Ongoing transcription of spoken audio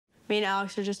Me and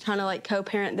Alex are just trying to like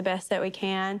co-parent the best that we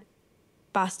can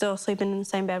by still sleeping in the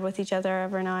same bed with each other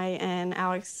every night, and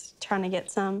Alex trying to get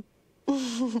some.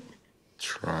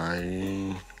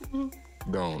 Trying?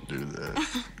 Don't do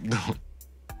that. Don't.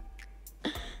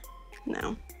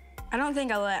 No. I don't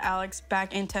think I let Alex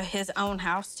back into his own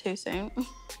house too soon.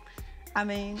 I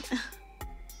mean,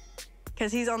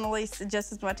 because he's on the lease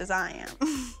just as much as I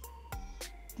am.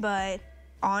 But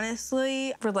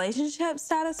honestly, relationship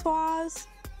status-wise,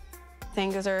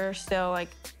 things are still like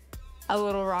a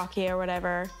little rocky or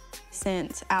whatever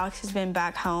since Alex has been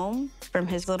back home from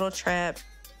his little trip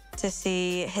to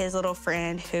see his little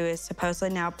friend who is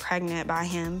supposedly now pregnant by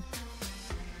him.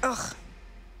 Ugh.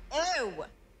 Ew.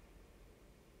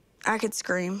 I could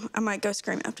scream. I might go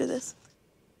scream after this.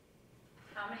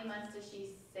 How many months does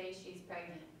she say she's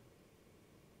pregnant?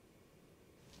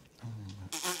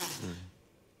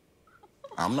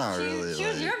 I'm not really. She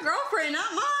was your girlfriend, not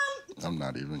mine. I'm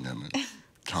not even gonna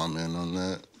comment on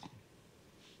that.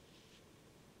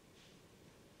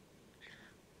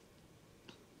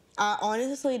 I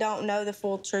honestly don't know the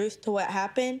full truth to what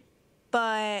happened,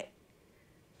 but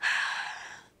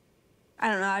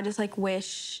I don't know. I just like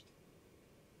wish.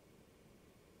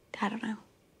 I don't know.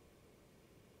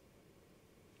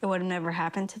 It would have never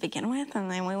happened to begin with, and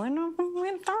then we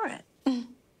went through it.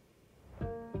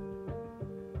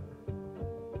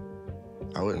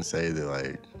 I wouldn't say that,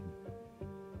 like,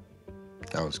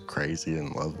 I was crazy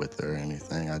in love with her or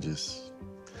anything. I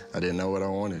didn't know what I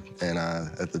wanted. And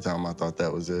at the time, I thought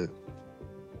that was it.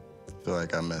 I feel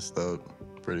like I messed up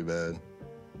pretty bad.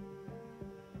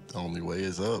 The only way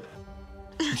is up.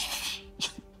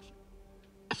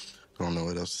 Don't know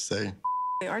what else to say.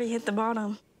 We already hit the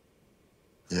bottom.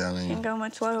 Yeah, I mean... Can't go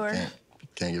much lower.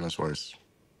 Can't get much worse.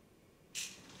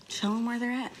 Show them where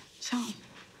they're at. Show them.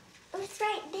 It's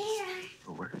right there.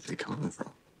 But where are they coming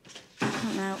from? I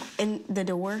don't know. In the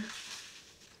door.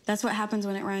 That's what happens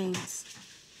when it rains.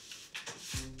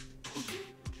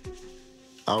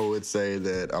 I would say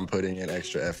that I'm putting in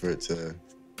extra effort to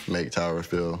make Tyra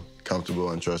feel comfortable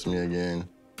and trust me again.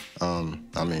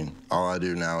 I mean, all I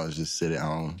do now is just sit at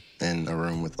home in a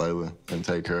room with Layla and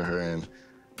take care of her and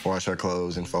wash her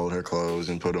clothes and fold her clothes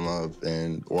and put them up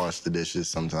and wash the dishes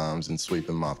sometimes and sweep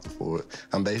and mop the floor.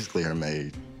 I'm basically her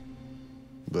maid.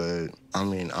 But, I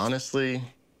mean, honestly,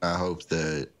 I hope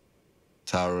that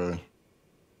Tyra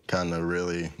kind of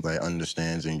really, like,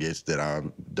 understands and gets that I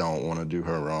don't want to do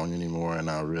her wrong anymore and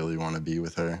I really want to be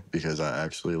with her because I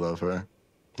actually love her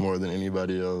more than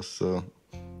anybody else. So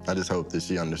I just hope that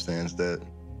she understands that.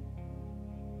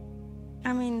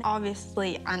 I mean,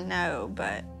 obviously, I know,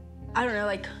 but I don't know,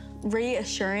 like,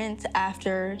 reassurance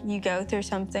after you go through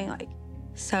something, like,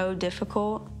 so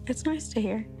difficult, it's nice to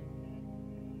hear.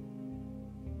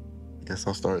 I guess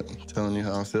I'll start telling you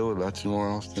how I feel about you more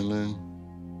often then.